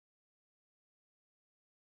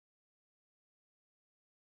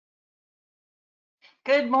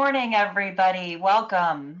Good morning, everybody.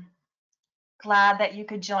 Welcome. Glad that you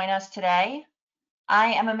could join us today. I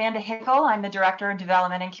am Amanda Hickle. I'm the Director of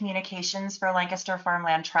Development and Communications for Lancaster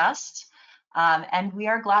Farmland Trust. And we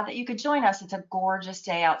are glad that you could join us. It's a gorgeous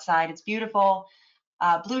day outside. It's beautiful.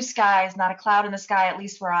 Blue skies, not a cloud in the sky, at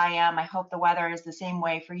least where I am. I hope the weather is the same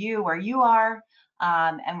way for you where you are.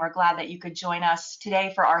 And we're glad that you could join us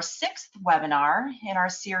today for our 6th webinar in our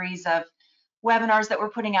series of webinars that we're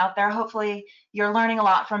putting out there. Hopefully you're learning a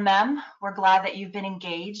lot from them. We're glad that you've been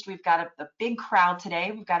engaged. We've got a big crowd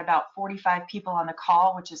today. We've got about 45 people on the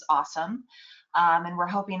call, which is awesome. And we're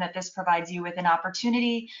hoping that this provides you with an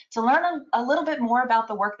opportunity to learn a little bit more about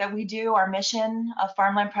the work that we do, our mission of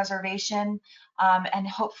farmland preservation, and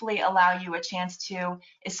hopefully allow you a chance to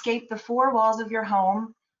escape the 4 walls of your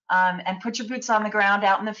home and put your boots on the ground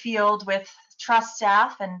out in the field with trust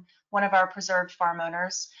staff and one of our preserved farm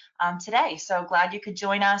owners today. So glad you could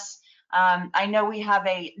join us. I know we have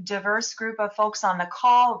a diverse group of folks on the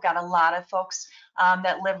call. We've got a lot of folks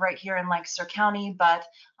that live right here in Lancaster County, but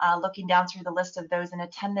looking down through the list of those in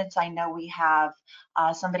attendance, I know we have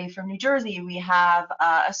somebody from New Jersey. We have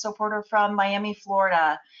a supporter from Miami,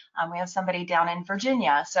 Florida. We have somebody down in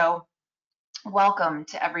Virginia. So welcome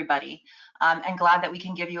to everybody. And glad that we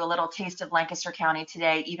can give you a little taste of Lancaster County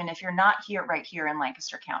today, even if you're not here right here in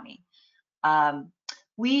Lancaster County.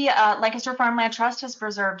 Lancaster Farmland Trust has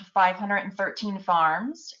preserved 513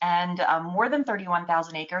 farms and more than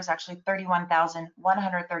 31,000 acres, actually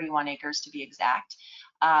 31,131 acres to be exact.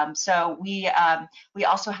 So we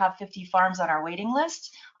also have 50 farms on our waiting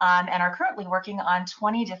list and are currently working on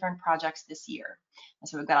 20 different projects this year. And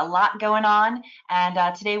so we've got a lot going on,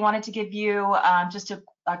 and today wanted to give you just a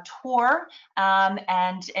tour and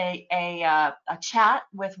a chat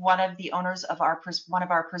with one of the owners of one of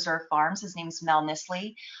our preserve farms. His name's Mel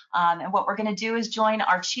Nissley. And what we're going to do is join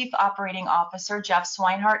our Chief Operating Officer, Jeff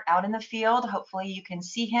Swinehart, out in the field. Hopefully you can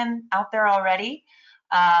see him out there already.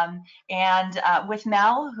 With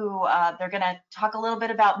Mel, who they're going to talk a little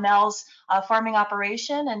bit about Mel's farming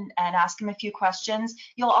operation and ask him a few questions.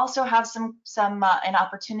 You'll also have an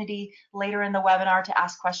opportunity later in the webinar to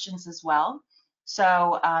ask questions as well.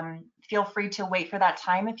 So feel free to wait for that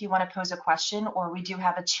time if you want to pose a question, or we do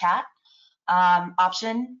have a chat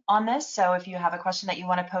option on this. So if you have a question that you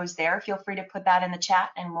want to pose there, feel free to put that in the chat,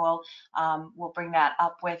 and we'll bring that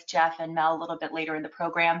up with Jeff and Mel a little bit later in the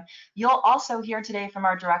program. You'll also hear today from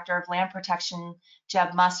our Director of Land Protection,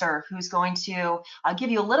 Jeb Musser, who's going to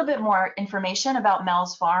give you a little bit more information about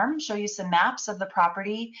Mel's farm, show you some maps of the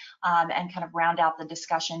property, and kind of round out the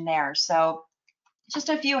discussion there. So just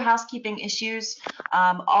a few housekeeping issues.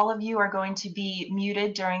 All of you are going to be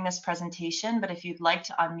muted during this presentation, but if you'd like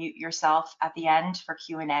to unmute yourself at the end for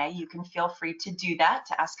Q&A, you can feel free to do that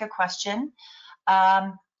to ask a question.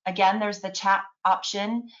 Again, there's the chat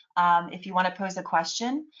option if you want to pose a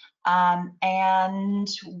question. And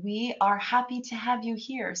we are happy to have you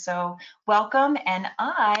here. So welcome, and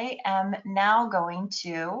I am now going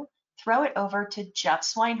to throw it over to Jeff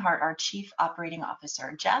Swinehart, our Chief Operating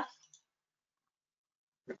Officer. Jeff?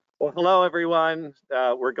 Well, hello, everyone.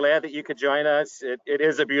 We're glad that you could join us. It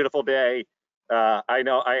is a beautiful day. I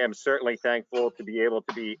know I am certainly thankful to be able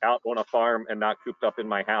to be out on a farm and not cooped up in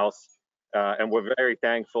my house. And we're very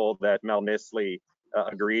thankful that Mel Nissley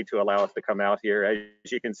agreed to allow us to come out here.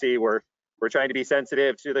 As you can see, we're trying to be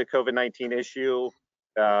sensitive to the COVID-19 issue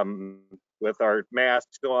with our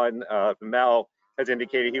masks on. Mel has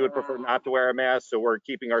indicated he would prefer not to wear a mask, so we're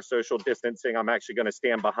keeping our social distancing. I'm actually going to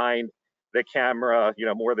stand behind the camera,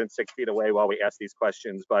 more than 6 feet away while we ask these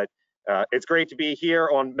questions. But it's great to be here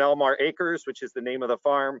on MelMar Acres, which is the name of the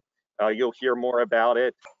farm. You'll hear more about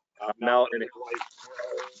it. Mel and his wife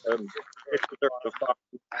preserved the farm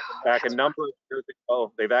back a number of years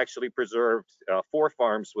ago. They've actually preserved 4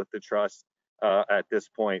 farms with the trust at this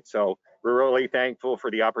point. So we're really thankful for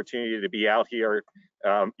the opportunity to be out here.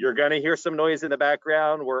 You're going to hear some noise in the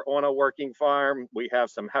background. We're on a working farm. We have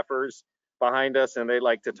some heifers behind us, and they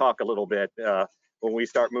like to talk a little bit when we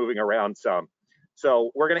start moving around some. So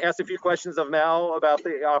we're going to ask a few questions of Mel about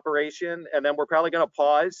the operation, and then we're probably going to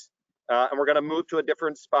pause and we're going to move to a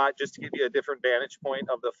different spot just to give you a different vantage point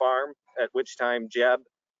of the farm, at which time Jeb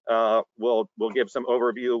will give some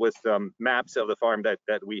overview with some maps of the farm that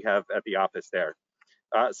we have at the office there.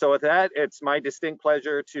 So with that, it's my distinct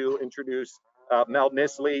pleasure to introduce Mel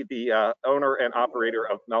Nissley, the owner and operator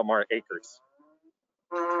of MelMar Acres.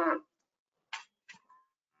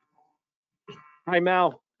 Hi,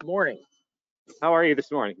 Mel. Good morning. How are you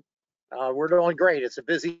this morning? We're doing great. It's a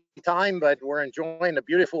busy time, but we're enjoying the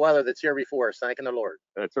beautiful weather that's here before us. Thanking the Lord.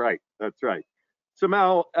 That's right. That's right. So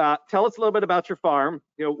Mel, tell us a little bit about your farm.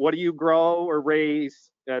 What do you grow or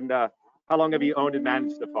raise, and how long have you owned and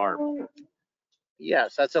managed the farm?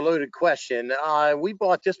 Yes, that's a loaded question. We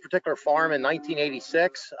bought this particular farm in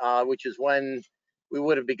 1986, which is when we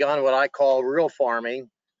would have begun what I call real farming,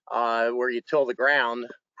 where you till the ground.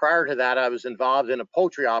 Prior to that, I was involved in a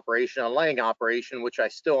poultry operation, a laying operation, which I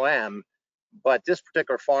still am. But this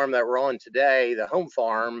particular farm that we're on today, the home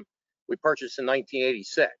farm, we purchased in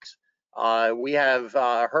 1986. We have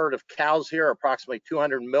a herd of cows here, approximately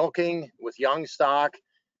 200 milking with young stock.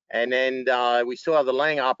 And then we still have the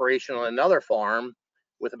laying operation on another farm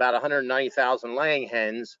with about 190,000 laying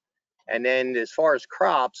hens. And then as far as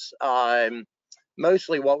crops,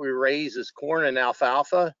 mostly what we raise is corn and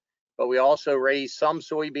alfalfa, but we also raise some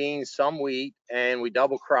soybeans, some wheat, and we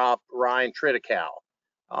double crop rye and triticale.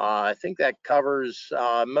 I think that covers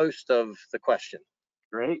most of the question.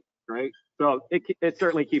 Great, great. So it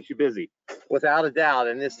certainly keeps you busy. Without a doubt.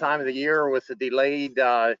 And this time of the year with the delayed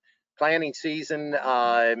planting season,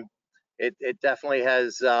 it definitely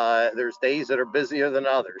has, there's days that are busier than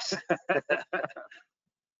others.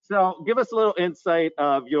 So give us a little insight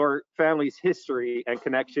of your family's history and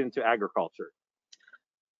connection to agriculture.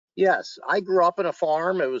 Yes, I grew up in a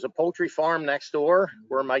farm. It was a poultry farm next door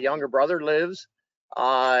where my younger brother lives.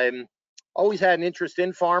 Always had an interest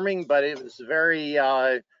in farming, but it was very,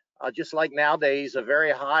 just like nowadays, a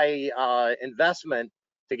very high investment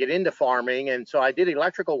to get into farming. And so I did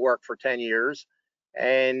electrical work for 10 years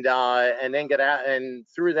and then get out, and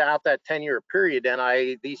throughout that 10-year period, then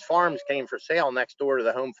these farms came for sale next door to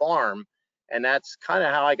the home farm. And that's kind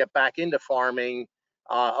of how I got back into farming,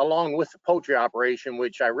 along with the poultry operation,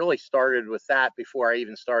 which I really started with that before I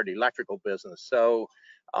even started electrical business. So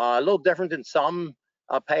a little different than some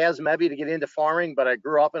paths maybe to get into farming, but I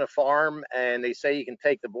grew up in a farm, and they say you can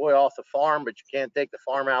take the boy off the farm, but you can't take the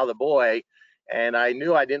farm out of the boy. And I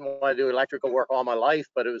knew I didn't want to do electrical work all my life,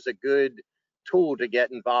 but it was a good tool to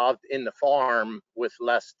get involved in the farm with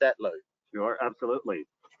less debt load. Sure, absolutely.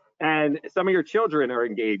 And some of your children are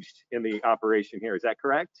engaged in the operation here. Is that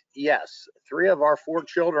correct? Yes, 3 of our 4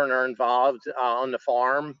 children are involved on the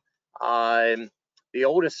farm. The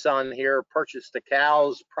oldest son here purchased the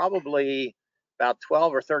cows probably about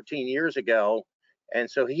 12 or 13 years ago. And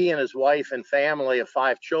so he and his wife and family of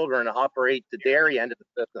 5 children operate the dairy end of the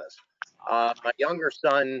business. My younger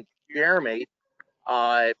son, Jeremy,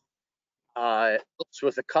 helps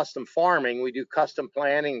with the custom farming. We do custom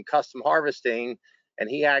planting and custom harvesting, and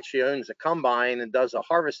he actually owns a combine and does the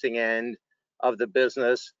harvesting end of the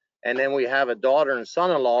business. And then we have a daughter and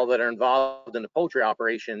son-in-law that are involved in the poultry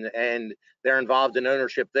operation, and they're involved in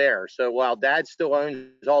ownership there. So while dad still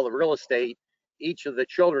owns all the real estate, each of the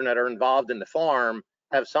children that are involved in the farm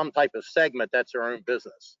have some type of segment that's their own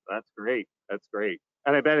business. That's great. That's great.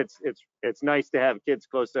 And I bet it's nice to have kids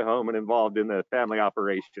close to home and involved in the family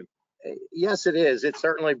operation. Yes, it is. It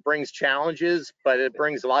certainly brings challenges, but it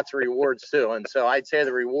brings lots of rewards too. And so I'd say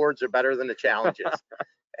the rewards are better than the challenges.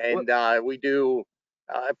 And we do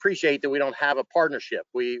appreciate that we don't have a partnership.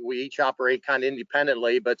 We each operate kind of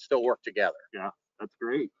independently, but still work together. Yeah, that's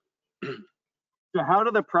great. So how do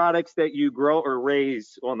the products that you grow or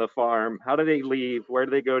raise on the farm, how do they leave? Where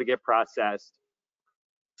do they go to get processed?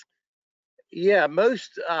 Yeah,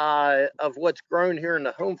 most of what's grown here in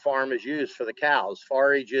the home farm is used for the cows,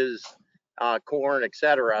 forages, corn,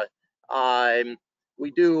 etc.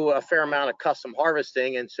 We do a fair amount of custom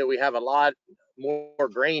harvesting, and so we have a lot more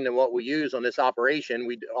grain than what we use on this operation.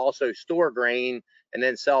 We also store grain and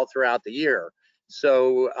then sell throughout the year.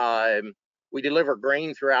 So we deliver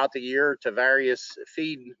grain throughout the year to various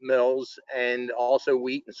feed mills and also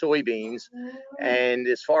wheat and soybeans. And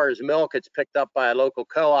as far as milk, it's picked up by a local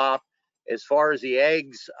co-op. As far as the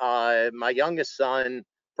eggs, my youngest son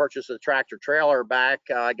purchased a tractor trailer back,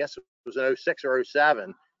 I guess it was in 06 or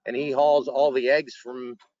 07, and he hauls all the eggs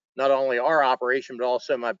from not only our operation, but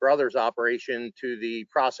also my brother's operation to the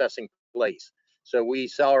processing place. So we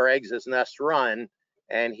sell our eggs as Nest Run,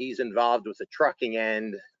 and he's involved with the trucking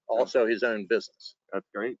and also his own business. That's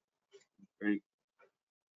great. Great.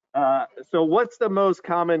 So what's the most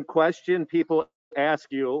common question people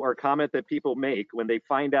ask you or comment that people make when they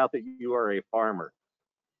find out that you are a farmer?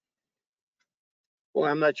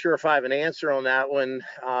 Well, I'm not sure if I have an answer on that one.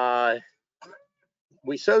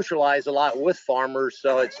 We socialize a lot with farmers,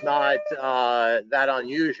 so it's not that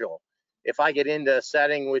unusual. If I get into a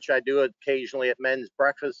setting, which I do occasionally at men's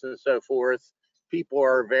breakfast and so forth, people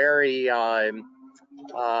are very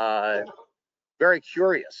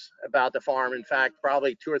curious about the farm. In fact,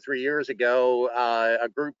 probably 2 or 3 years ago, a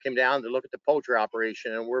group came down to look at the poultry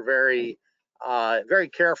operation, and we're very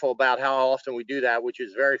careful about how often we do that, which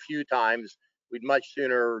is very few times. we'd much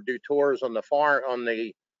sooner do tours on the farm, on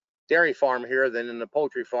the dairy farm here than in the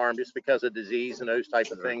poultry farm, just because of disease and those type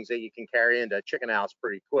of things that you can carry into a chicken house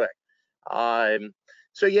pretty quick.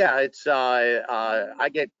 So yeah, it's I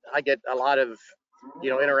get a lot of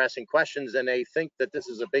interesting questions, and they think that this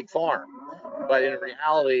is a big farm, but in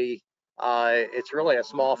reality, it's really a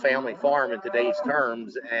small family farm in today's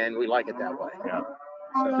terms, and we like it that way. Yeah.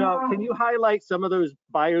 So can you highlight some of those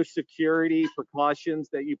biosecurity precautions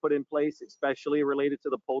that you put in place, especially related to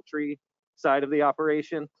the poultry side of the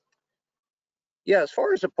operation? Yeah, as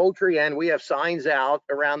far as the poultry end, we have signs out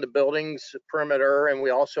around the building's perimeter, and we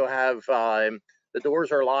also have the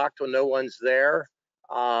doors are locked when no one's there.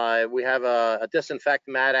 We have a disinfect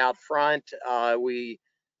mat out front. We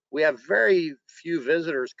have very few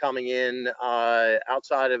visitors coming in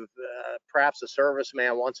outside of perhaps a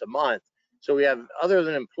serviceman once a month. So we have, other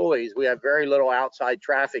than employees, we have very little outside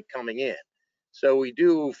traffic coming in. So we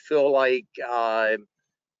do feel like not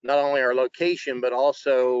only our location, but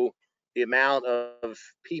also the amount of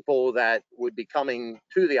people that would be coming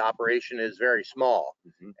to the operation is very small.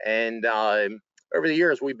 And over the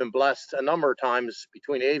years, we've been blessed a number of times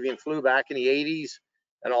between avian flu back in the 80s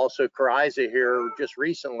and also coryza here just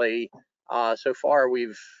recently. So far,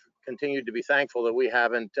 we've continued to be thankful that we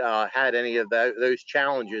haven't had any of those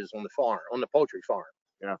challenges on the farm, on the poultry farm.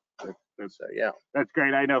 Yeah, so yeah, that's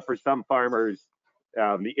great. I know for some farmers,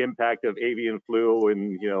 the impact of avian flu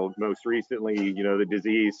and most recently, the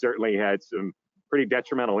disease certainly had some pretty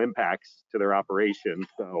detrimental impacts to their operation.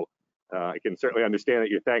 So I can certainly understand that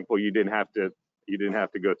you're thankful you didn't have to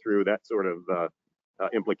go through that sort of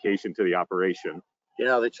implication to the operation.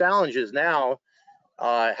 The challenges now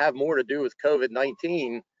have more to do with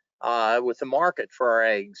COVID-19 with the market for our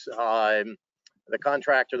eggs. The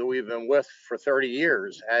contractor that we've been with for 30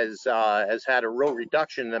 years has had a real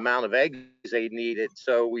reduction in the amount of eggs they needed.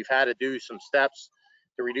 So we've had to do some steps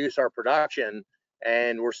to reduce our production,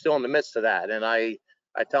 and we're still in the midst of that. And I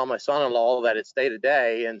tell my son-in-law that it's day to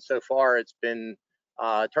day, and so far it's been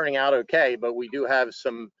turning out okay. But we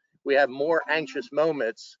have more anxious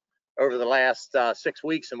moments over the last 6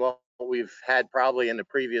 weeks than what we've had probably in the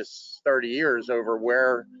previous 30 years over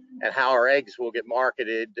where and how our eggs will get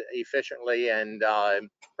marketed efficiently and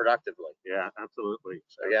productively. Yeah, absolutely.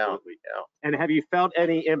 So yeah. And have you felt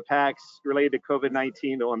any impacts related to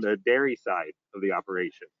COVID-19 on the dairy side of the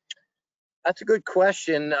operation? That's a good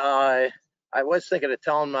question. I was thinking of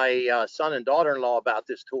telling my son and daughter-in-law about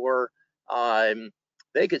this tour.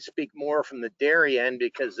 They could speak more from the dairy end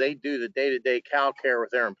because they do the day-to-day cow care with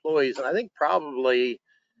their employees, and I think probably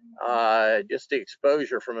just the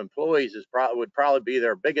exposure from employees would probably be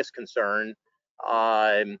their biggest concern.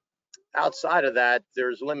 Outside of that,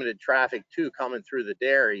 there's limited traffic too coming through the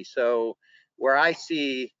dairy. So where I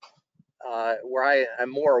see where I am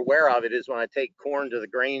more aware of it is when I take corn to the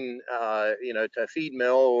grain, to a feed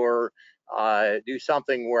mill, or do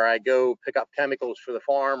something where I go pick up chemicals for the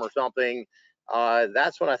farm or something.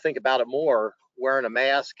 That's when I think about it more, wearing a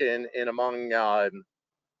mask and among,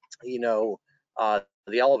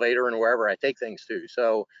 the elevator and wherever I take things to.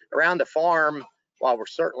 So around the farm, while we're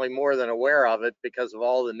certainly more than aware of it because of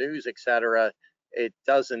all the news, et cetera, it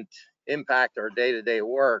doesn't impact our day-to-day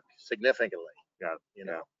work significantly. Yeah.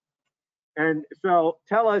 And so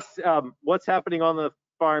tell us what's happening on the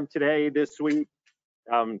farm today, this week.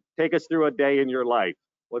 Take us through a day in your life.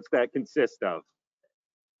 What's that consist of?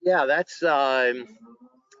 Yeah, that's I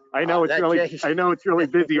know it's really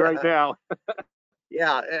busy right now.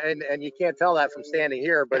 Yeah, and you can't tell that from standing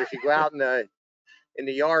here, but if you go out in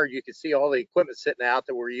the yard, you can see all the equipment sitting out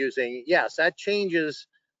that we're using. Yes, that changes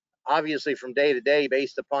obviously from day to day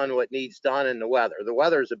based upon what needs done in the weather. The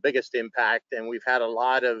weather is the biggest impact, and we've had a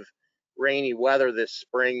lot of rainy weather this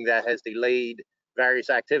spring that has delayed various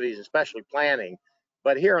activities, especially planting.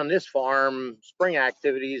 But here on this farm, spring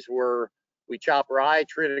activities were we chop rye,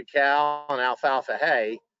 treated cow, and alfalfa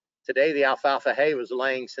hay. Today, the alfalfa hay was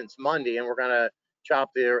laying since Monday, and we're going to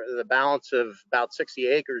chop the balance of about 60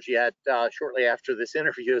 acres yet shortly after this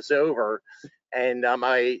interview is over. And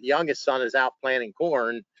my youngest son is out planting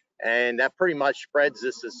corn, and that pretty much spreads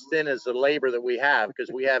this as thin as the labor that we have,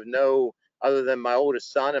 because we have no, other than my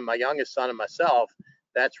oldest son and my youngest son and myself,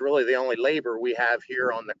 that's really the only labor we have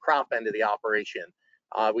here on the crop end of the operation.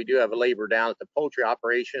 We do have a labor down at the poultry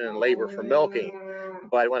operation and labor for milking,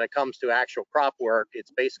 but when it comes to actual crop work,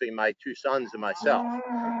 it's basically my two sons and myself.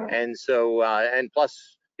 And so, and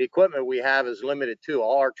plus the equipment we have is limited too.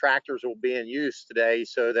 All our tractors will be in use today,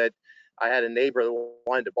 so that I had a neighbor that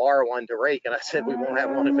wanted to borrow one to rake, and I said we won't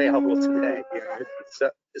have one available today.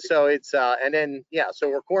 So it's and then so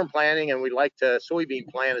we're corn planting, and we'd like to soybean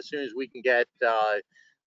plant as soon as we can get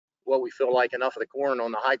what we feel like enough of the corn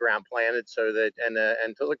on the high ground planted, so that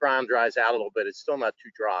until the ground dries out a little bit, it's still not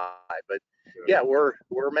too dry. But yeah, we're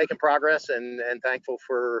making progress, and thankful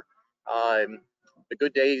for the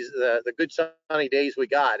good days, the good sunny days we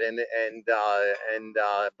got,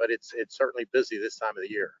 but it's certainly busy this time of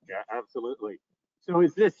the year. Yeah, absolutely. So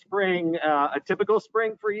is this spring a typical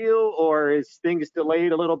spring for you, or is things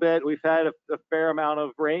delayed a little bit? We've had a fair amount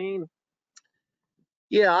of rain.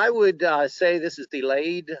 Yeah, I would say this is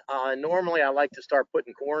delayed. Normally, I like to start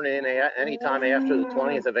putting corn in anytime after the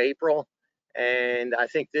 20th of April. And I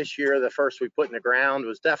think this year, the first we put in the ground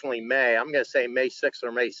was definitely May. I'm going to say May 6th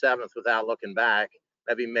or May 7th without looking back,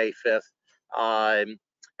 maybe May 5th.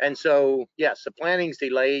 And so, yes, the planning's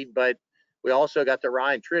delayed, but we also got the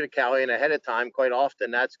rye and triticale in ahead of time. Quite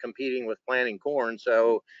often, that's competing with planting corn.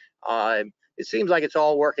 So it seems like it's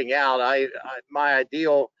all working out. My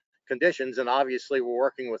ideal conditions, and obviously we're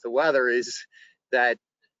working with the weather, is that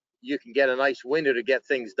you can get a nice window to get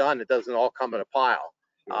things done. It doesn't all come in a pile.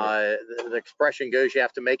 The expression goes, you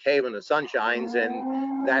have to make hay when the sun shines,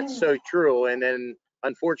 and that's so true. And then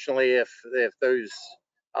unfortunately, if those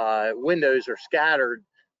windows are scattered,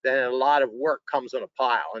 then a lot of work comes in a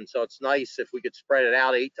pile. And so it's nice if we could spread it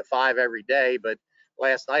out 8 to 5 every day. But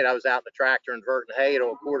last night I was out in the tractor inverting hay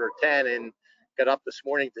till 4:45, and got up this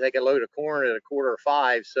morning to take a load of corn at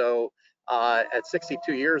 4:45. So at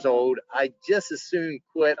 62 years old, I just as soon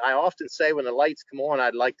quit. I often say when the lights come on,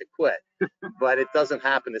 I'd like to quit, but it doesn't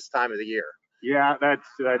happen this time of the year. Yeah, that's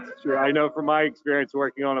true. I know from my experience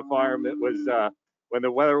working on a farm, it was when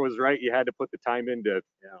the weather was right, you had to put the time in to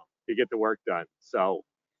get the work done. So,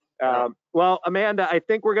 well, Amanda, I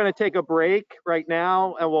think we're going to take a break right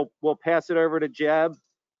now, and we'll pass it over to Jeb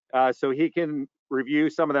so he can review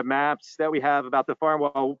some of the maps that we have about the farm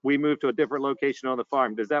while we move to a different location on the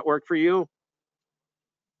farm. Does that work for you?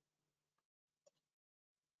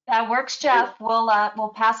 That works, Jeff.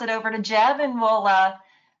 We'll pass it over to Jeb, and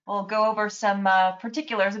we'll go over some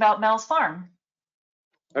particulars about Mel's farm.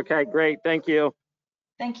 Okay, great. Thank you.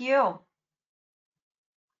 Thank you.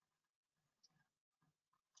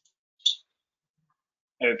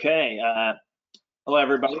 Okay. Hello,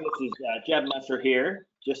 everybody. This is Jeb Messer here.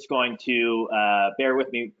 Just going to bear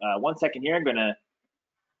with me 1 second here. I'm going to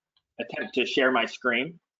attempt to share my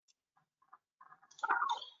screen.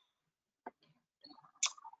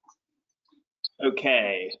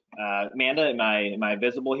 Okay. Amanda, am I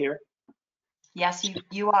visible here? Yes,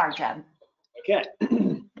 you are, Jeb. Okay.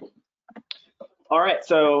 All right,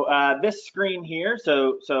 so this screen here,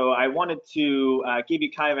 so I wanted to give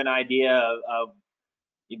you kind of an idea of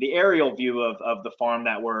the aerial view of the farm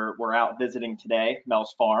that we're out visiting today,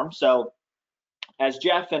 Mel's farm. So as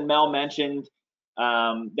Jeff and Mel mentioned,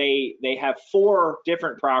 they have 4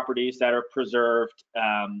 different properties that are preserved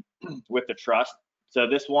with the trust. So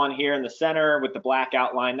this one here in the center with the black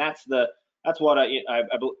outline, that's what I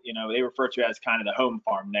they refer to as kind of the home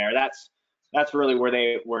farm there. That's really where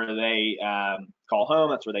they call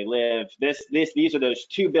home. That's where they live. These are those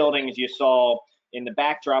 2 buildings you saw in the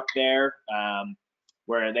backdrop there,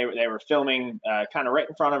 where they were filming kind of right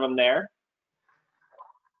in front of them there.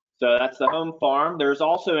 So that's the home farm. There's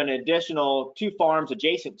also an additional 2 farms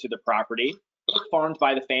adjacent to the property, both farmed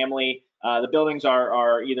by the family. The buildings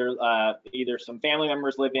are either some family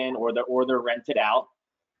members live in, or they're rented out.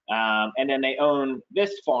 And then they own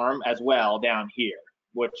this farm as well down here,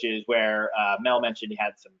 which is where Mel mentioned he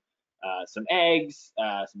had some eggs,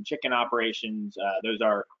 some chicken operations. Those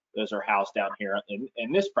are housed down here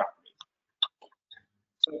in this property.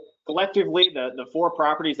 So collectively, the 4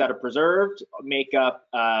 properties that are preserved make up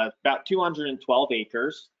about 212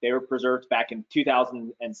 acres. They were preserved back in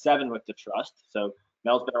 2007 with the trust, so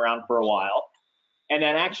Mel's been around for a while. And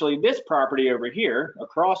then actually this property over here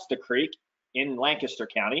across the creek in Lancaster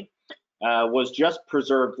County was just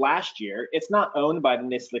preserved last year. It's not owned by the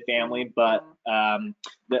Nissley family, but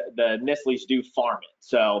the Nissleys do farm it.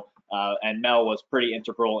 So and Mel was pretty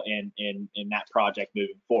integral in that project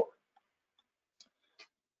moving forward.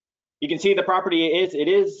 You can see the property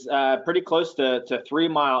is pretty close to 3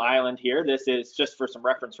 Mile Island here. This is just for some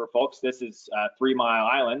reference for folks. This is 3 Mile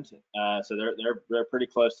Island, so they're pretty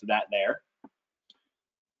close to that there.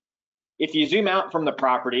 If you zoom out from the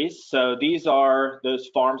properties, so these are those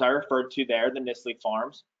farms I referred to there, the Nissley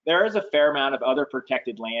farms. There is a fair amount of other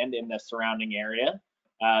protected land in the surrounding area.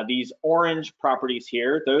 These orange properties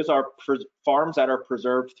here, those are farms that are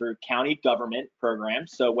preserved through county government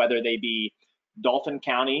programs. So whether they be Dauphin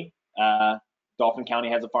County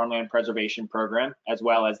has a farmland preservation program, as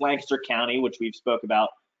well as Lancaster County, which we've spoke about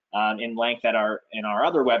in length in our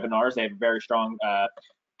other webinars. They have a very strong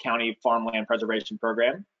county farmland preservation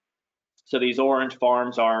program. So these orange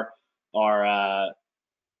farms are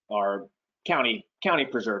county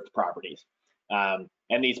preserved properties.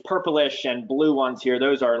 And these purplish and blue ones here,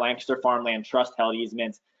 those are Lancaster Farmland Trust held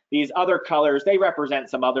easements. These other colors, they represent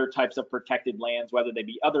some other types of protected lands, whether they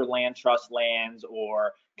be other land trust lands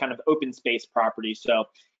or kind of open space properties. So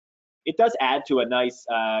it does add to a nice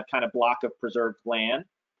kind of block of preserved land.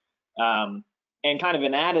 And kind of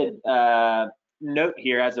an added note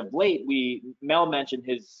here, as of late, Mel mentioned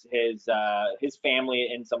his family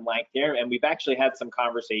in some length here, and we've actually had some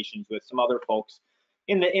conversations with some other folks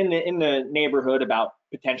in the neighborhood about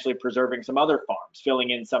potentially preserving some other farms, filling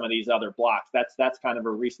in some of these other blocks. That's kind of a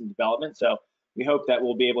recent development. So we hope that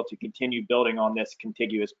we'll be able to continue building on this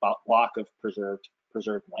contiguous block of preserved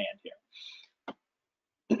land here.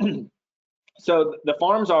 So the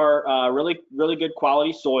farms are really good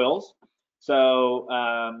quality soils. So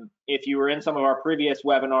if you were in some of our previous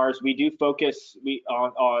webinars, we do focus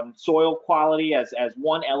on soil quality as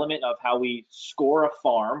one element of how we score a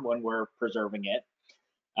farm when we're preserving it.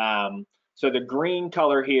 So the green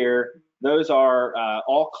color here, those are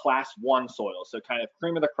all class 1 soils, so kind of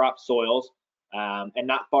cream of the crop soils, and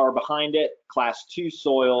not far behind it, class 2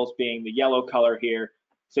 soils being the yellow color here.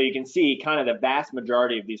 So you can see kind of the vast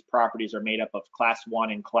majority of these properties are made up of class 1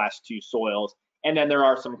 and class 2 soils. And then there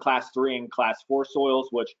are some class 3 and class 4 soils,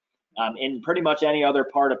 which in pretty much any other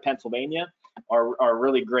part of Pennsylvania are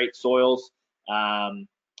really great soils. But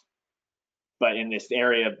in this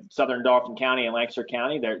area of southern Dauphin County and Lancaster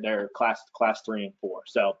County, they're class 3 and 4.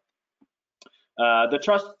 So the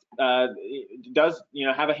trust does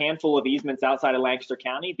have a handful of easements outside of Lancaster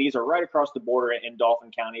County. These are right across the border in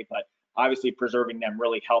Dauphin County, but obviously preserving them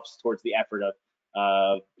really helps towards the effort of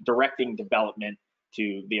directing development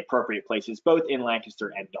to the appropriate places, both in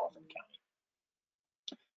Lancaster and Dauphin County.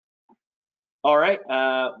 All right,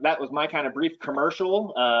 that was my kind of brief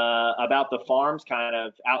commercial about the farms, kind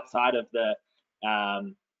of outside of the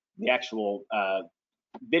actual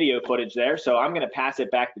video footage there. So I'm going to pass it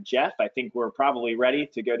back to Jeff. I think we're probably ready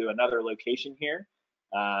to go to another location here.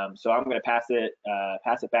 So I'm going to pass it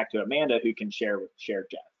back to Amanda, who can share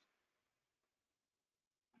Jeff.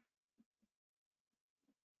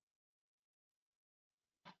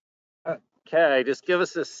 Okay, just give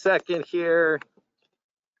us a second here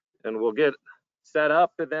and we'll get set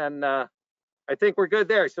up, and then I think we're good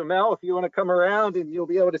there. So Mel, if you want to come around and you'll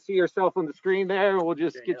be able to see yourself on the screen there, we'll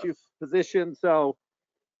just get you positioned. So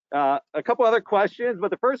a couple other questions,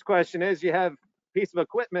 but the first question is, you have a piece of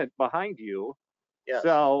equipment behind you. Yes.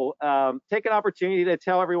 So take an opportunity to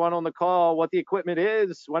tell everyone on the call what the equipment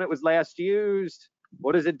is, when it was last used,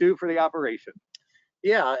 what does it do for the operation?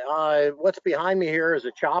 Yeah, what's behind me here is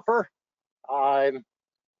a chopper.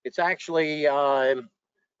 It's actually, I'm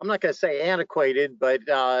not going to say antiquated, but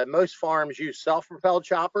most farms use self-propelled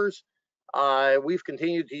choppers. We've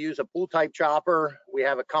continued to use a pool type chopper. We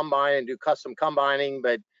have a combine and do custom combining,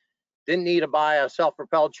 but didn't need to buy a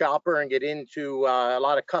self-propelled chopper and get into a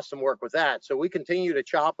lot of custom work with that. So we continue to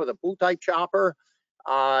chop with a pool type chopper.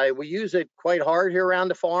 We use it quite hard here around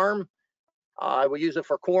the farm. We use it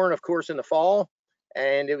for corn, of course, in the fall.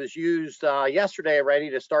 And it was used yesterday already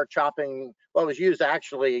to start chopping. Well, it was used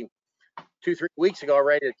actually 2-3 weeks ago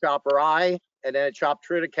already to chop rye, and then it chopped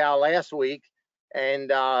triticale last week. And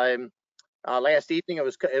last evening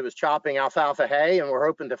it was chopping alfalfa hay, and we're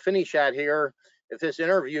hoping to finish that here. If this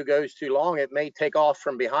interview goes too long, it may take off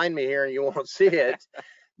from behind me here and you won't see it.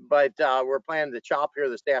 But we're planning to chop here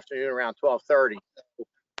this afternoon around 12:30.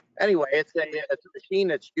 Anyway, it's a machine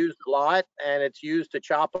that's used a lot, and it's used to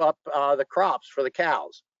chop up the crops for the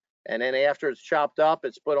cows. And then after it's chopped up,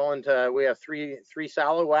 it's put onto, we have three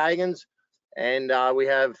sallow wagons, and we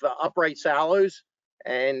have upright sallows,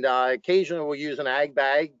 and occasionally we'll use an ag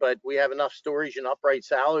bag, but we have enough storage in upright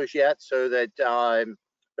sallows yet so that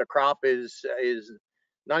the crop is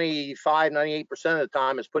 95-98% of the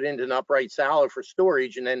time is put into an upright sallow for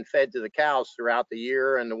storage and then fed to the cows throughout the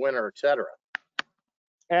year and the winter, etc.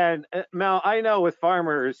 And Mel, I know with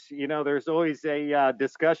farmers, there's always a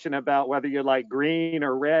discussion about whether you like green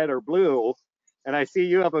or red or blue. And I see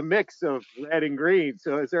you have a mix of red and green.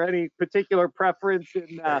 So is there any particular preference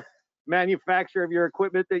in manufacture of your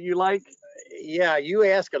equipment that you like? Yeah, you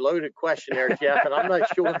ask a loaded question there, Jeff, and I'm not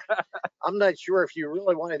sure if you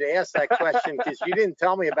really wanted to ask that question because you didn't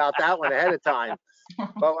tell me about that one ahead of time.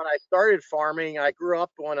 But when I started farming, I grew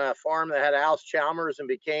up on a farm that had Alice Chalmers and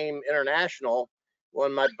became international.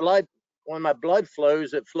 When my blood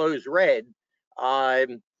flows, it flows red.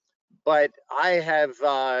 But I have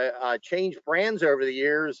changed brands over the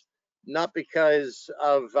years, not because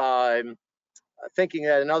of thinking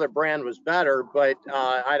that another brand was better, but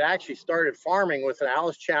I'd actually started farming with an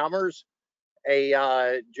Alice Chalmers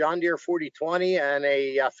a John Deere 4020 and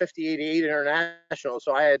a 5088 International.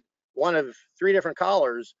 So I had one of 3 different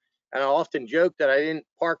collars, and I often joked that I didn't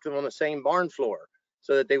park them on the same barn floor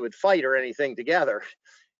so that they would fight or anything together.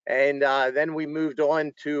 And then we moved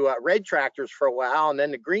on to red tractors for a while, and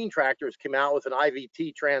then the green tractors came out with an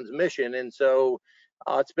IVT transmission. And so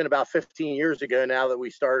it's been about 15 years ago now that we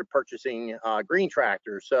started purchasing green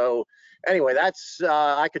tractors. So anyway, that's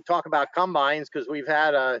I could talk about combines because we've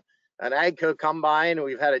had an AGCO combine, and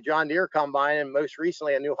we've had a John Deere combine, and most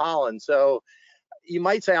recently a New Holland. So you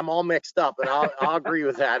might say I'm all mixed up, and I'll agree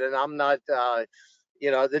with that. And I'm not, the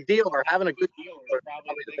dealer, having a good dealer is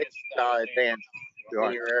probably the biggest advantage in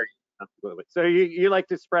your area. Absolutely. So you like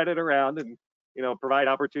to spread it around and provide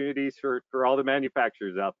opportunities for all the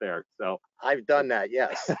manufacturers out there. So I've done that,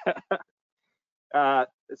 yes.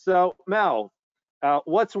 So Mel,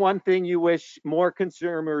 what's one thing you wish more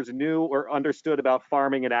consumers knew or understood about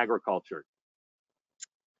farming and agriculture?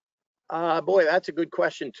 Boy, that's a good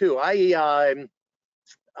question too. I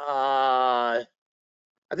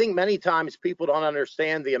think many times people don't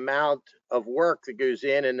understand the amount of work that goes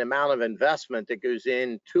in and the amount of investment that goes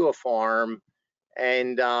into a farm.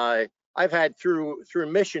 And I've had through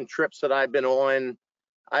mission trips that I've been on,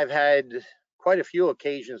 I've had quite a few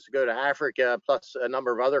occasions to go to Africa, plus a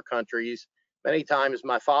number of other countries. Many times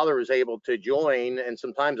my father was able to join, and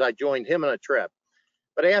sometimes I joined him on a trip.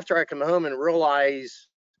 But after I come home and realize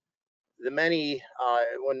the many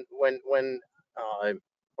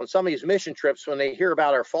on some of these mission trips, when they hear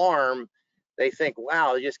about our farm, they think,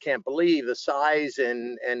 wow, they just can't believe the size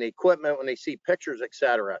and the equipment when they see pictures,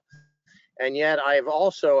 etc. And yet I've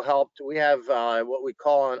also helped, we have what we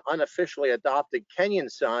call an unofficially adopted Kenyan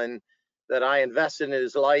son that I invested in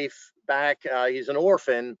his life back, he's an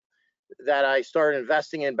orphan that I started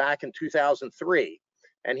investing in back in 2003.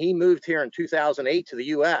 And he moved here in 2008 to the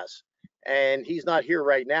US. And he's not here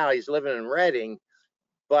right now, he's living in Reading.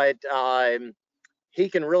 But he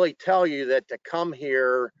can really tell you that to come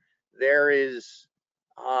here, there is,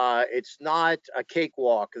 it's not a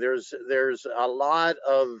cakewalk. There's a lot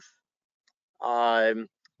of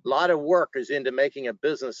work is into making a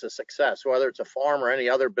business a success, whether it's a farm or any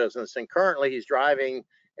other business. And currently he's driving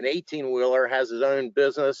an 18-wheeler, has his own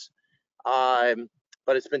business. But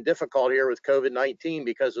it's been difficult here with COVID-19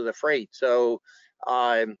 because of the freight. So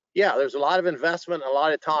yeah, there's a lot of investment, a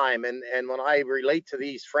lot of time. And when I relate to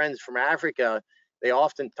these friends from Africa, they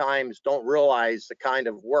oftentimes don't realize the kind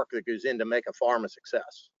of work that goes in to make a farm a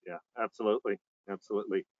success. Yeah, absolutely.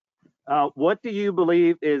 Absolutely. What do you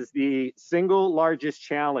believe is the single largest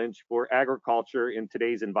challenge for agriculture in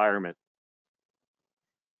today's environment?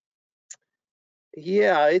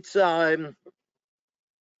 Yeah, it's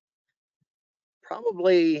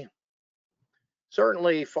probably,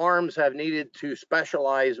 certainly farms have needed to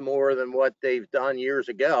specialize more than what they've done years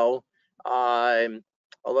ago.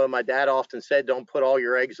 Although my dad often said, don't put all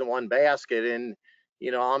your eggs in one basket. And,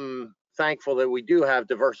 I'm thankful that we do have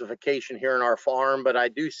diversification here in our farm, but I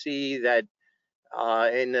do see that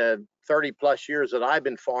in the 30 plus years that I've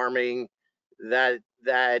been farming, that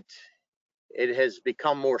it has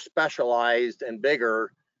become more specialized and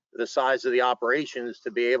bigger, the size of the operations,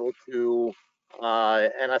 to be able to,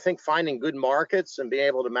 and I think finding good markets and being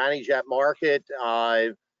able to manage that market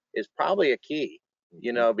is probably a key.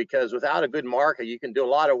 Because without a good market, you can do a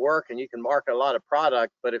lot of work and you can market a lot of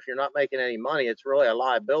product, but if you're not making any money, it's really a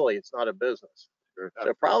liability. It's not a business. Sure,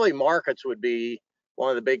 so probably markets would be one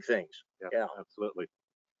of the big things. Yeah, absolutely.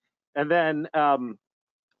 And then,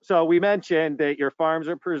 so we mentioned that your farms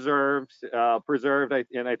are preserved,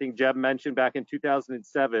 and I think Jeb mentioned back in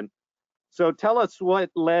 2007. So tell us what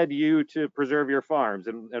led you to preserve your farms,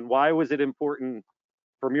 and why was it important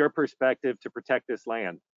from your perspective to protect this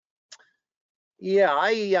land? Yeah,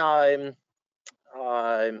 I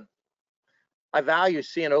value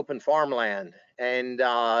seeing open farmland, and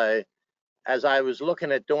as I was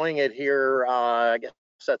looking at doing it here, I guess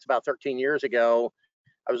that's about 13 years ago,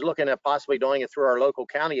 I was looking at possibly doing it through our local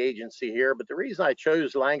county agency here. But the reason I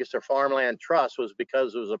chose Lancaster Farmland Trust was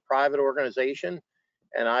because it was a private organization,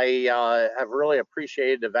 and I have really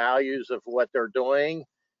appreciated the values of what they're doing,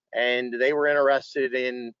 and they were interested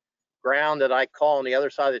in ground that I call on the other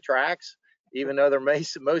side of the tracks, even though they're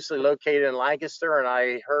mostly located in Lancaster. And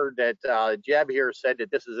I heard that Jeb here said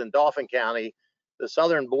that this is in Dauphin County. The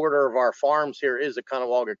southern border of our farms here is the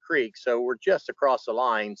Cunnawalga Creek, so we're just across the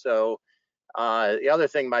line. So the other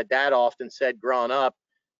thing my dad often said growing up,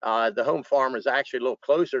 the home farm is actually a little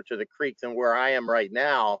closer to the creek than where I am right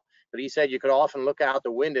now. But he said you could often look out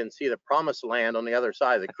the window and see the promised land on the other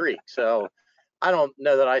side of the creek. So I don't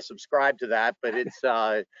know that I subscribe to that, but it's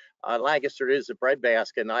Lancaster is a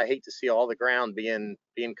breadbasket, and I hate to see all the ground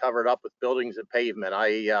being covered up with buildings and pavement.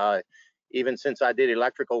 I even since I did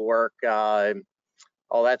electrical work,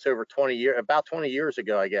 oh, that's over 20 years, about 20 years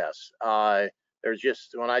ago, I guess. There's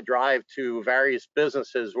just, when I drive to various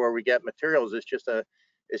businesses where we get materials, it's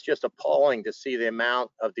just appalling to see the amount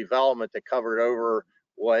of development that covered over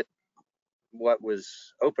what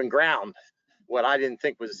was open ground, what I didn't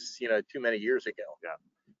think was, too many years ago. Yeah.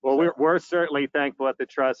 Well, So, we're certainly thankful at the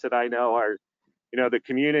trust, and I know our, the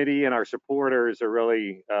community and our supporters are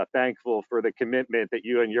really thankful for the commitment that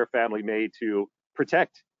you and your family made to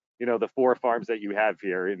protect, the 4 farms that you have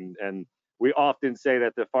here. And we often say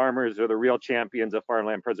that the farmers are the real champions of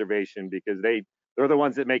farmland preservation because they're the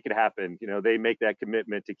ones that make it happen. They make that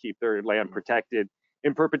commitment to keep their land protected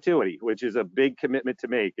in perpetuity, which is a big commitment to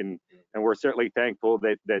make. And we're certainly thankful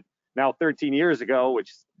that now 13 years ago,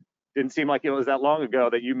 which didn't seem like it was that long ago,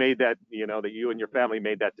 that you made that, that you and your family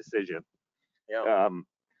made that decision. yeah.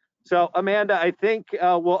 So Amanda, I think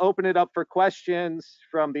we'll open it up for questions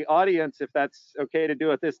from the audience, if that's okay to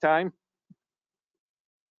do at this time.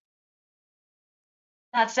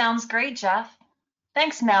 That sounds great, Jeff.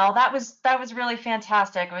 Thanks, Mel. That was really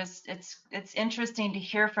fantastic. It's interesting to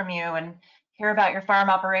hear from you and hear about your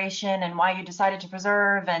farm operation and why you decided to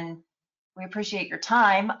preserve, and we appreciate your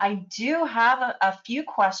time. I do have a few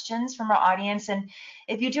questions from our audience, and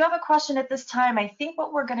if you do have a question at this time, I think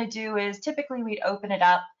what we're going to do is typically we'd open it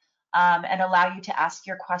up and allow you to ask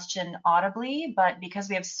your question audibly, but because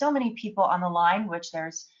we have so many people on the line, which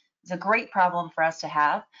is a great problem for us to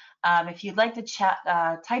have, if you'd like to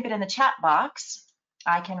type it in the chat box,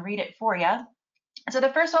 I can read it for you. So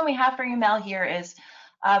the first one we have for you, Mel, here is,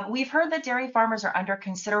 we've heard that dairy farmers are under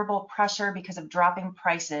considerable pressure because of dropping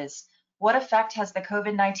prices. What effect has the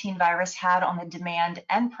COVID-19 virus had on the demand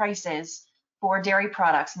and prices for dairy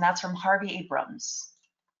products? And that's from Harvey Abrams.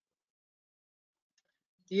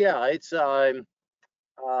 Yeah, it's a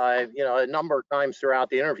number of times throughout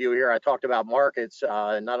the interview here, I talked about markets,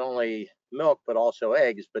 not only milk, but also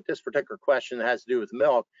eggs. But this particular question has to do with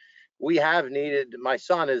milk. My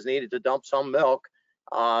son has needed to dump some milk.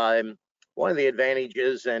 One of the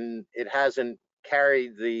advantages, and it hasn't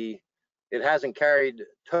carried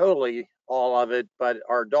totally all of it, but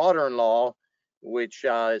our daughter-in-law, which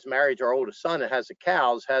is married to our oldest son and has the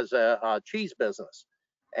cows, has a cheese business.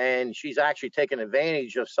 And she's actually taken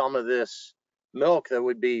advantage of some of this milk that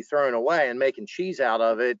would be thrown away and making cheese out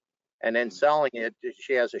of it and then selling it.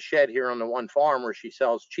 She has a shed here on the one farm where she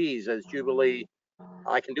sells cheese as Jubilee.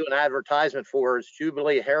 I can do an advertisement for her. It's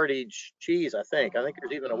Jubilee Heritage Cheese, I think. I think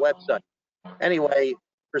there's even a website. Anyway,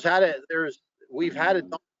 we've had to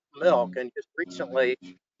dump milk, and just recently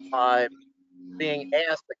being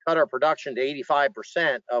asked to cut our production to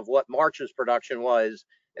 85% of what March's production was,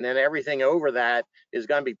 and then everything over that is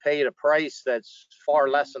going to be paid a price that's far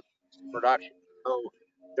less than production. So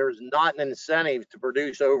there's not an incentive to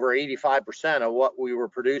produce over 85% of what we were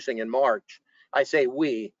producing in March. I say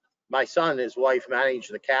we, my son and his wife manage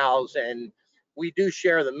the cows, and we do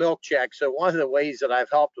share the milk check. So one of the ways that I've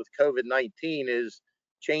helped with COVID-19 is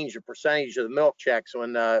change the percentage of the milk checks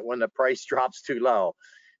when the price drops too low.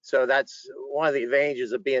 So that's one of the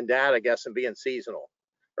advantages of being dad, I guess, and being seasonal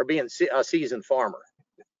or being a seasoned farmer.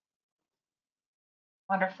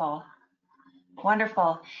 Wonderful.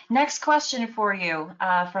 Wonderful. Next question for you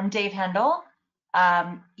from Dave Hendel.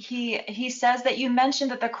 He says that you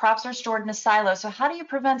mentioned that the crops are stored in a silo. So how do you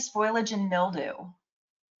prevent spoilage and mildew?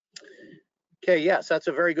 Okay, yes, that's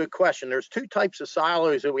a very good question. There's 2 types of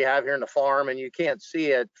silos that we have here in the farm, and you can't see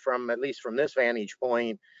it at least from this vantage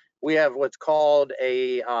point. We have what's called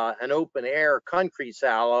an open air concrete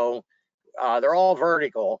silo. They're all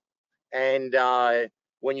vertical, and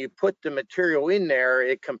when you put the material in there,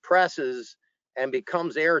 it compresses and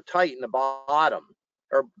becomes airtight in the bottom,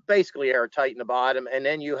 or basically airtight in the bottom, and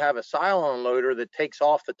then you have a silo unloader that takes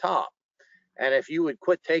off the top. And if you would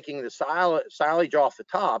quit taking the silage off the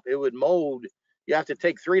top, it would mold. You have to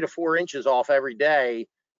take 3 to 4 inches off every day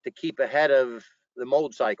to keep ahead of the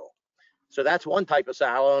mold cycle. So that's one type of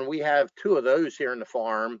silo, and we have 2 of those here in the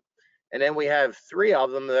farm. And then we have 3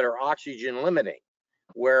 of them that are oxygen limiting,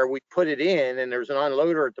 where we put it in and there's an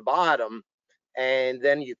unloader at the bottom, and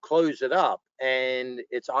then you close it up and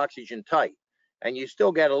it's oxygen tight. And you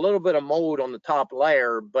still get a little bit of mold on the top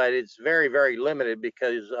layer, but it's very, very limited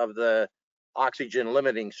because of the oxygen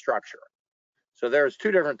limiting structure. So there's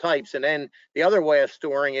 2 different types. And then the other way of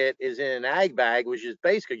storing it is in an ag bag, which is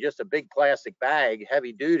basically just a big plastic bag,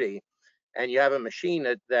 heavy duty. And you have a machine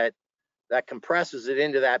that compresses it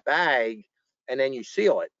into that bag, and then you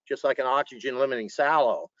seal it, just like an oxygen limiting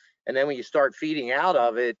silo. And then when you start feeding out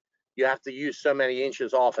of it, you have to use so many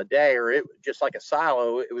inches off a day, or it just like a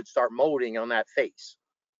silo, it would start molding on that face.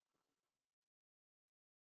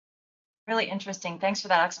 Really interesting. Thanks for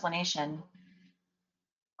that explanation.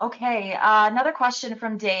 Okay, another question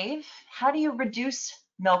from Dave. How do you reduce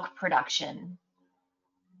milk production?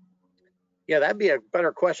 Yeah, that'd be a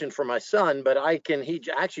better question for my son, but he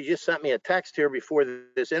actually just sent me a text here before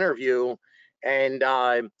this interview. And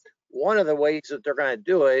one of the ways that they're going to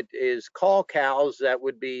do it is call cows that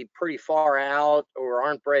would be pretty far out or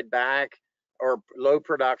aren't bred back or low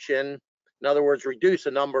production. In other words, reduce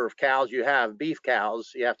the number of cows you have, beef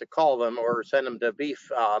cows. You have to call them or send them to beef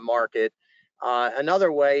market.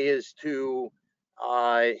 Another way is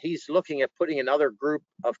he's looking at putting another group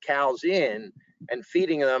of cows in and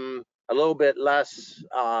feeding them a little bit less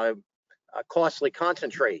costly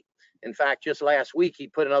concentrate. In fact, just last week, he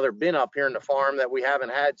put another bin up here in the farm that we haven't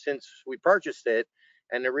had since we purchased it.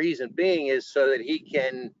 And the reason being is so that he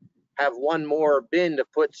can have one more bin to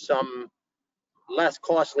put some less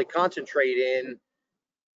costly concentrate in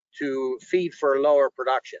to feed for lower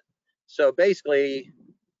production. So basically,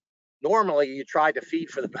 normally you try to feed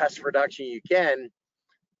for the best production you can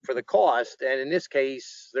for the cost. And in this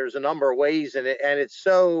case, there's a number of ways, and it's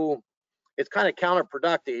kind of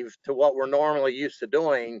counterproductive to what we're normally used to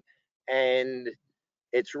doing. And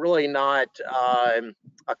it's really not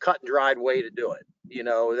a cut and dried way to do it. You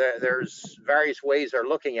know, there's various ways they're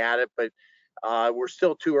looking at it, but we're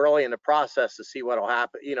still too early in the process to see what'll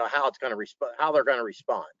happen, you know, how it's going to respond, how they're going to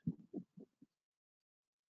respond.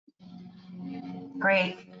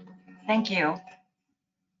 Great, thank you.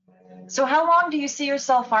 So how long do you see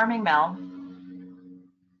yourself farming, Mel?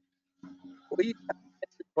 Well, you have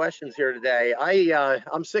questions here today.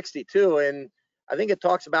 I'm 62, and I think it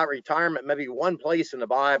talks about retirement maybe one place in the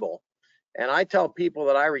Bible. And I tell people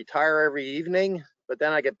that I retire every evening, but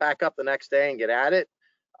then I get back up the next day and get at it.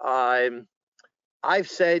 I've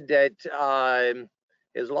said that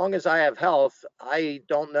as long as I have health, I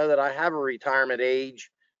don't know that I have a retirement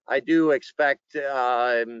age. I do expect,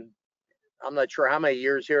 I'm not sure how many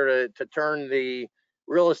years here to turn the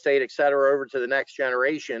real estate, et cetera, over to the next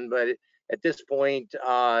generation. But at this point,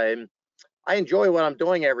 I enjoy what I'm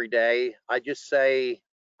doing every day. I just say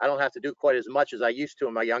I don't have to do quite as much as I used to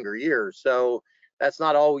in my younger years. So that's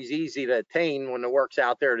not always easy to attain when the work's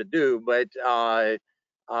out there to do. But I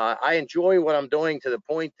enjoy what I'm doing to the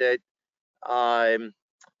point that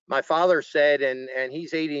my father said, and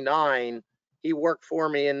he's 89, he worked for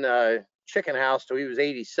me in the chicken house till he was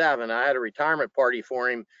 87. I had a retirement party for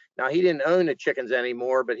him. Now, he didn't own the chickens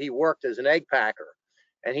anymore, but he worked as an egg packer.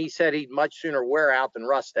 And he said he'd much sooner wear out than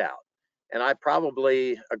rust out. And I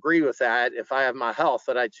probably agree with that. If I have my health,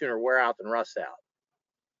 that I'd sooner wear out than rust out.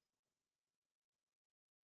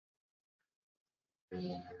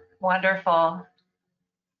 Wonderful.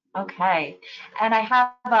 Okay, and I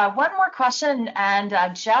have one more question, and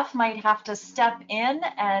Jeff might have to step in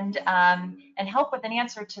and help with an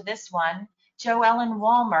answer to this one. Joellen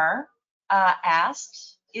Walmer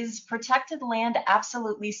asked, "Is protected land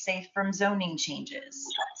absolutely safe from zoning changes?"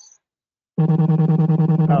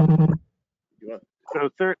 So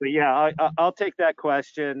certainly, yeah, I'll take that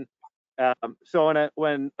question. So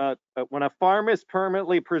when a farm is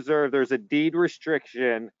permanently preserved, there's a deed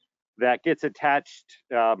restriction that gets attached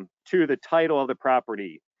to the title of the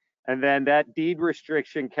property, and then that deed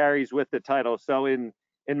restriction carries with the title. So in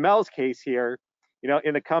Mel's case here, you know,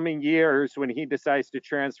 in the coming years, when he decides to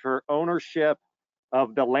transfer ownership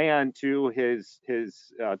of the land to his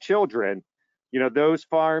children, you know, those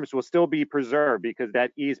farms will still be preserved because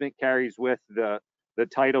that easement carries with the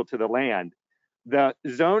title to the land. The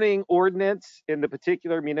zoning ordinance in the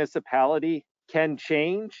particular municipality can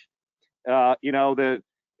change. You know,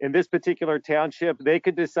 in this particular township, they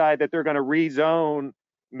could decide that they're going to rezone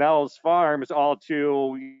Mel's farms all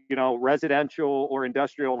to, you know, residential or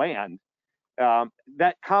industrial land.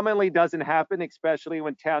 That commonly doesn't happen, especially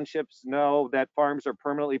when townships know that farms are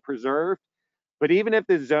permanently preserved. But even if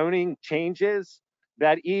the zoning changes,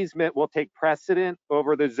 that easement will take precedent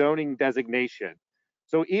over the zoning designation.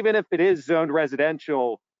 So even if it is zoned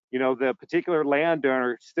residential, you know, the particular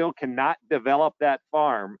landowner still cannot develop that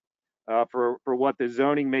farm for what the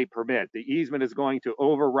zoning may permit. The easement is going to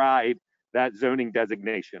override that zoning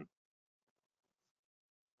designation.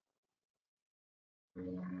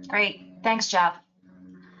 Great, thanks, Jeff.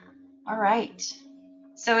 All right,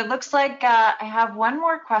 so it looks like I have one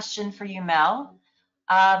more question for you, Mel.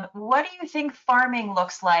 What do you think farming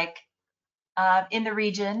looks like in the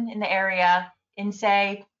region, in the area, in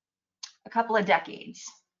say a couple of decades?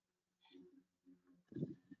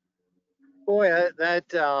 Boy,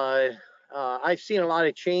 I've seen a lot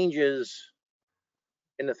of changes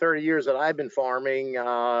in the 30 years that I've been farming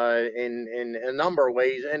in a number of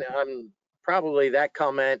ways, and probably that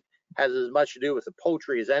comment has as much to do with the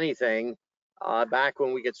poultry as anything. Back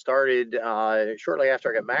when we get started, shortly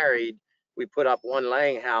after I got married, we put up one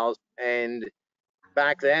laying house, and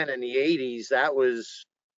back then in the 80s, that was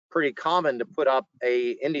pretty common to put up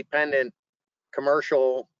a independent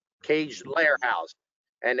commercial caged layer house,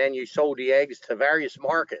 and then you sold the eggs to various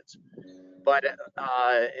markets. But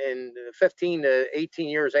in 15 to 18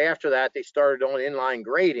 years after that, they started on inline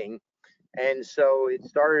grading, and so it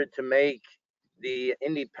started to make the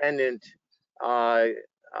independent uh,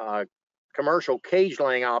 uh, commercial cage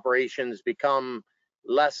laying operations become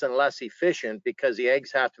less and less efficient because the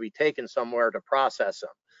eggs have to be taken somewhere to process them,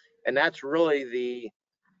 and that's really the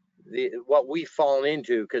what we've fallen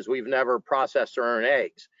into because we've never processed our own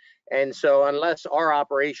eggs. And so unless our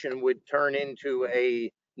operation would turn into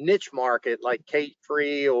a niche market like cage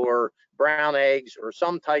free or brown eggs or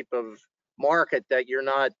some type of market that you're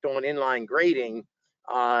not doing inline grading,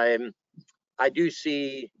 I do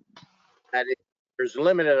see that there's a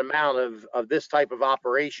limited amount of this type of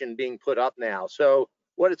operation being put up now. So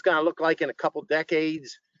what it's going to look like in a couple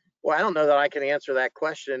decades, well, I don't know that I can answer that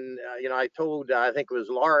question. I told, I think it was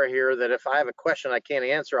Laura here, that if I have a question I can't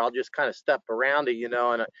answer, I'll just kind of step around it, and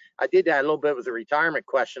I did that a little bit with the retirement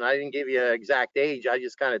question. I didn't give you an exact age. I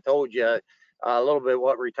just kind of told you a little bit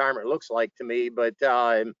what retirement looks like to me. But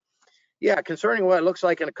yeah, concerning what it looks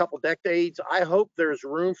like in a couple decades, I hope there's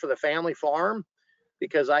room for the family farm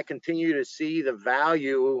because I continue to see the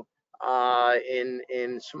value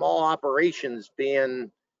in small operations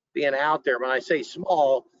being out there. When I say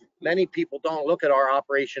small, many people don't look at our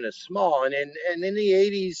operation as small. And in the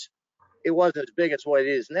 80s, it wasn't as big as what it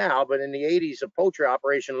is now. But in the 80s, a poultry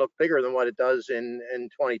operation looked bigger than what it does in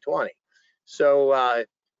 2020. So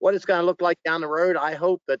what it's going to look like down the road, I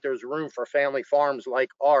hope that there's room for family farms like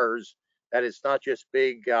ours. That it's not just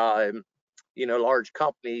big, large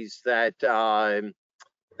companies that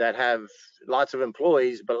have lots of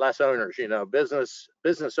employees but less owners.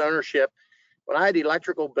 Business ownership. When I had the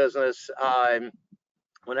electrical business,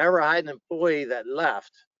 whenever I had an employee that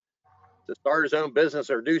left to start his own business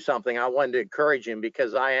or do something, I wanted to encourage him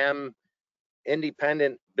because I am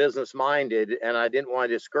independent business minded and I didn't want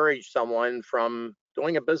to discourage someone from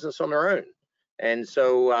doing a business on their own. And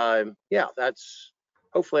so yeah, that's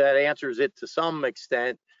hopefully that answers it to some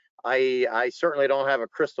extent. I certainly don't have a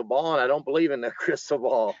crystal ball and I don't believe in the crystal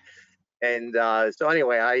ball. And so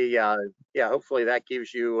anyway, yeah, hopefully that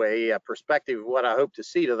gives you a perspective of what I hope to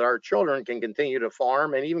see, that our children can continue to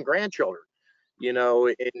farm and even grandchildren, in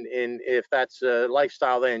if that's a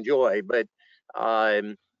lifestyle they enjoy. But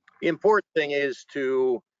the important thing is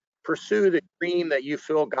to pursue the dream that you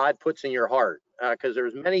feel God puts in your heart, because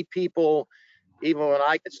there's many people, even when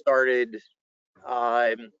I get started,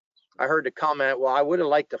 I heard the comment, well, I would have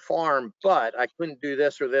liked to farm, but I couldn't do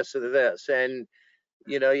this or this or this. And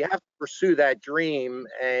you have to pursue that dream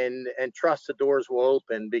and trust the doors will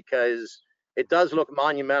open, because it does look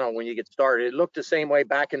monumental when you get started. It looked the same way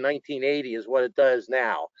back in 1980 as what it does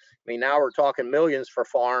now. I mean, now we're talking millions for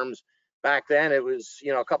farms. Back then it was,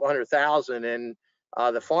 a couple 100,000. And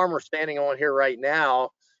the farm we're standing on here right now,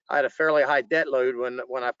 I had a fairly high debt load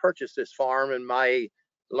when I purchased this farm, and my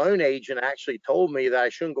loan agent actually told me that I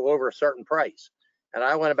shouldn't go over a certain price. And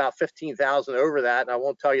I went about 15,000 over that. And I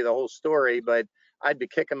won't tell you the whole story, but I'd be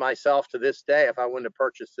kicking myself to this day if I wouldn't have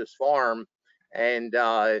purchased this farm. And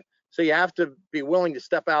so you have to be willing to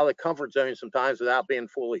step out of the comfort zone sometimes without being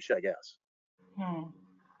foolish, I guess.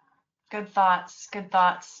 Good thoughts. Good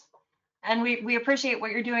thoughts. And we appreciate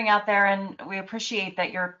what you're doing out there, and we appreciate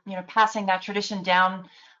that you're passing that tradition down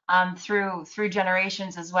through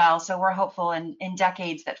generations as well. So we're hopeful in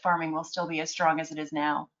decades that farming will still be as strong as it is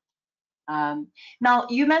now. Mel,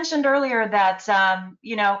 you mentioned earlier that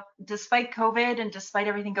despite COVID and despite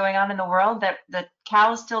everything going on in the world, that the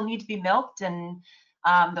cows still need to be milked, and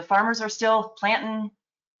the farmers are still planting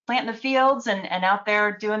the fields and out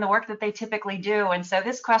there doing the work that they typically do. And so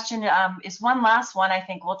this question is one last one I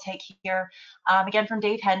think we'll take here, again from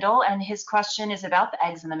Dave Hendel, and his question is about the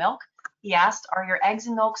eggs and the milk. He asked, are your eggs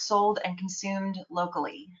and milk sold and consumed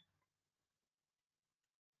locally?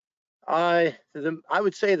 I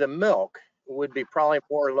would say the milk would be probably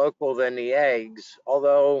more local than the eggs,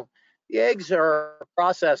 although the eggs are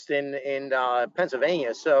processed in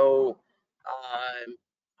Pennsylvania. So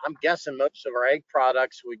I'm guessing most of our egg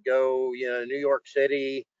products would go, New York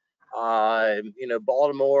City,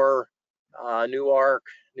 Baltimore, Newark,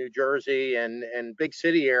 New Jersey, and big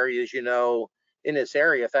city areas, in this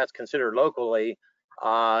area, if that's considered locally.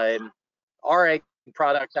 Our egg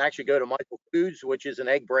products actually go to Michael Foods, which is an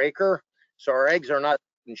egg breaker. So our eggs are not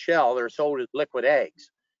in shell; they're sold as liquid eggs.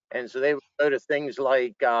 And so they would go to things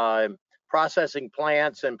like processing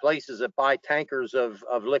plants and places that buy tankers of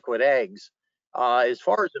liquid eggs. As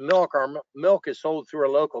far as the milk, our milk is sold through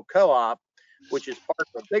a local co-op, which is part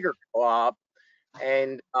of a bigger co-op.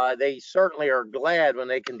 And they certainly are glad when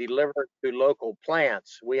they can deliver it to local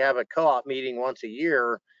plants. We have a co-op meeting once a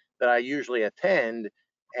year that I usually attend,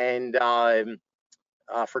 and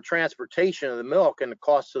for transportation of the milk and the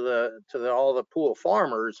cost to all the pool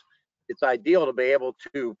farmers, it's ideal to be able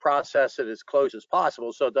to process it as close as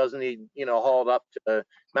possible, so it doesn't need hauled up to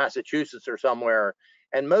Massachusetts or somewhere.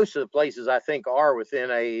 And most of the places I think are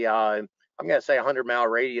within a I'm going to say 100-mile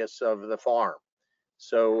radius of the farm.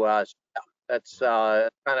 So that's kind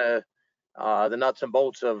of the nuts and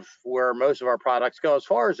bolts of where most of our products go. As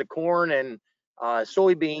far as the corn and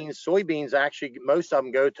soybeans actually, most of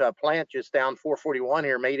them go to a plant just down 441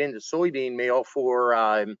 here, made into soybean meal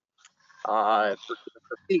for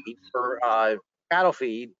feed, for cattle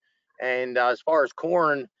feed. And as far as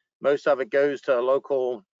corn, most of it goes to a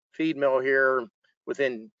local feed mill here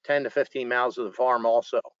within 10 to 15 miles of the farm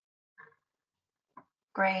also.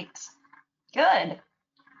 Great. Good.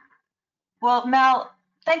 Well, Mel,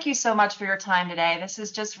 thank you so much for your time today. This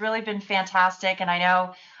has just really been fantastic. And I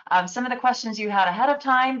know some of the questions you had ahead of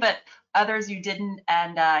time, but others you didn't.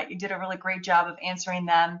 And you did a really great job of answering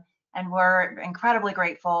them. And we're incredibly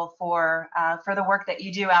grateful for the work that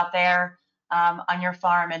you do out there on your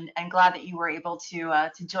farm, and glad that you were able to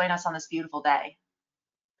join us on this beautiful day.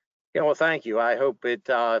 Yeah, well, thank you. I hope it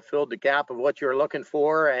filled the gap of what you're looking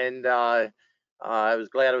for, and I was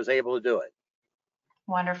glad I was able to do it.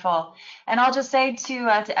 Wonderful. And I'll just say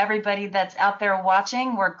to everybody that's out there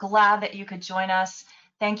watching, we're glad that you could join us.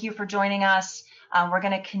 Thank you for joining us. We're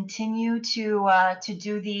going to continue to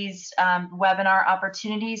do these webinar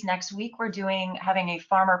opportunities. Next week, we're having a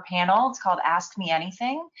farmer panel. It's called Ask Me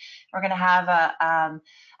Anything. We're going to have a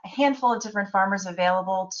handful of different farmers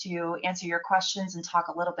available to answer your questions and talk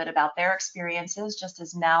a little bit about their experiences, just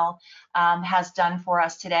as Mel has done for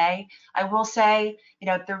us today. I will say,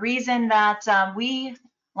 the reason that we,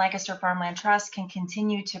 Lancaster Farmland Trust, can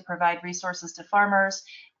continue to provide resources to farmers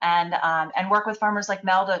and work with farmers like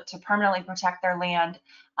Mel to permanently protect their land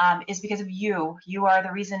is because of you. You are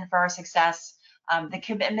the reason for our success. The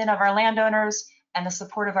commitment of our landowners and the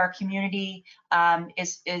support of our community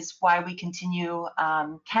is why we can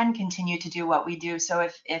continue to do what we do. So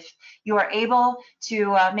if you are able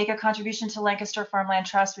to make a contribution to Lancaster Farmland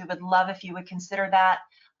Trust, we would love if you would consider that.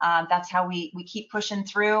 That's how we keep pushing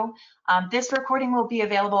through. This recording will be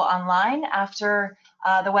available online after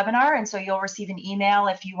the webinar, and so you'll receive an email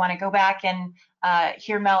if you want to go back and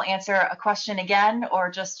hear Mel answer a question again,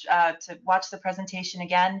 or just to watch the presentation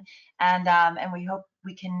again. And we hope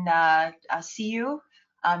we can see you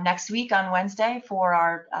next week on Wednesday for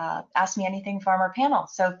our Ask Me Anything Farmer panel.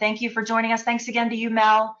 So thank you for joining us. Thanks again to you,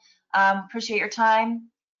 Mel. Appreciate your time,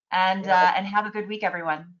 and have a good week,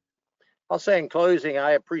 everyone. I'll say in closing,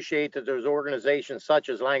 I appreciate that there's organizations such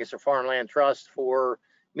as Lancaster Farmland Trust for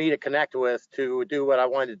me to connect with to do what I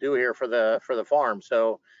wanted to do here for the farm.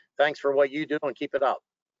 So thanks for what you do, and keep it up.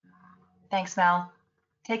 Thanks, Mel.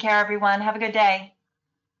 Take care, everyone. Have a good day.